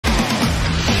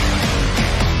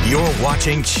You're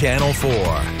watching Channel 4,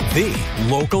 the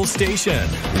local station.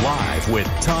 Live with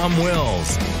Tom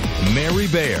Wills, Mary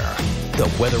Bear,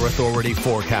 the Weather Authority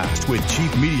forecast with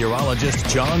Chief Meteorologist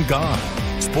John Gahn,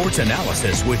 sports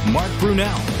analysis with Mark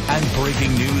Brunell, and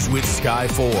breaking news with Sky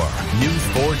 4. News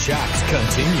 4 Jax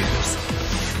continues.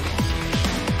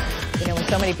 You know, when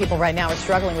so many people right now are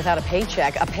struggling without a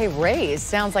paycheck, a pay raise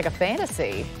sounds like a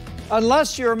fantasy.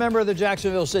 Unless you're a member of the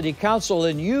Jacksonville City Council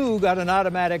and you got an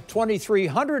automatic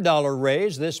 $2,300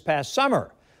 raise this past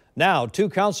summer. Now, two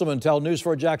councilmen tell News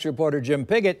 4 Jax reporter Jim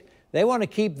Piggott they want to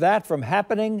keep that from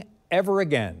happening ever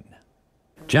again.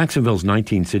 Jacksonville's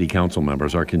 19 city council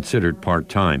members are considered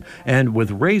part-time, and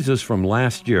with raises from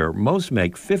last year, most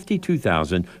make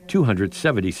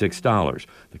 $52,276.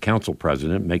 The council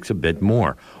president makes a bit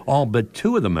more. All but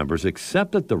two of the members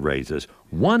accepted the raises.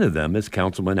 One of them is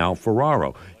Councilman Al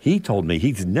Ferraro. He told me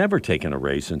he's never taken a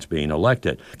raise since being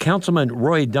elected. Councilman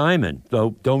Rory Diamond,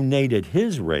 though, donated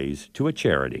his raise to a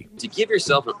charity. To give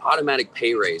yourself an automatic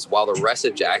pay raise while the rest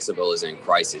of Jacksonville is in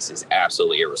crisis is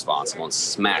absolutely irresponsible and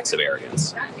smacks of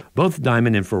arrogance. Both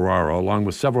Diamond and Ferraro, along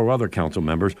with several other council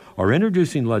members, are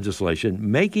introducing legislation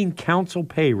making council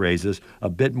pay raises a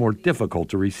bit more difficult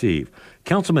to receive.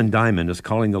 Councilman Diamond is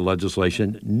calling the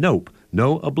legislation NOPE,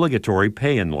 no obligatory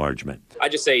pay enlargement. I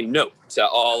just say no to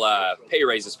all pay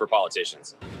raises for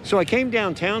politicians. So I came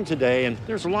downtown today, and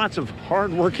there's lots of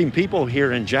hardworking people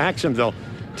here in Jacksonville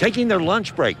taking their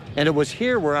lunch break. And it was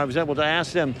here where I was able to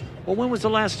ask them, well, when was the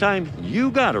last time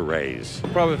you got a raise?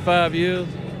 Probably 5 years.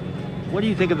 What do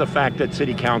you think of the fact that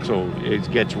city council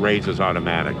gets raises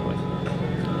automatically?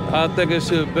 I think it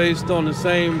should be based on the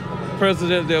same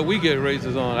precedent that we get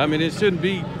raises on. I mean, it shouldn't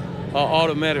be an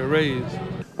automatic raise.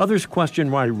 Others question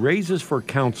why raises for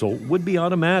council would be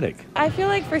automatic. I feel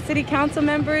like for city council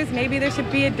members, maybe there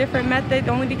should be a different method,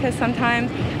 only because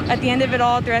sometimes at the end of it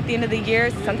all, they're at the end of the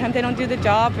year, sometimes they don't do the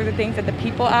job or the things that the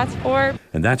people ask for.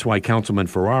 And that's why Councilman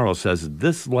Ferraro says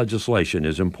this legislation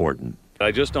is important.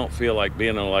 I just don't feel like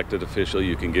being an elected official,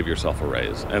 you can give yourself a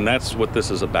raise. And that's what this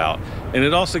is about. And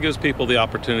it also gives people the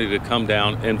opportunity to come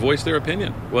down and voice their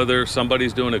opinion, whether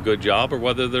somebody's doing a good job or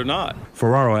whether they're not.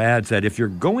 Ferraro adds that if you're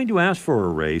going to ask for a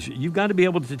raise, you've got to be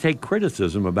able to take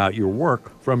criticism about your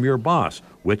work from your boss,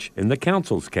 which in the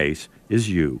council's case is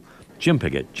you. Jim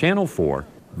Piggott, Channel 4,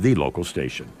 the local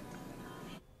station.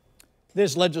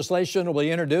 This legislation will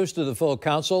be introduced to the full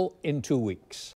council in 2 weeks.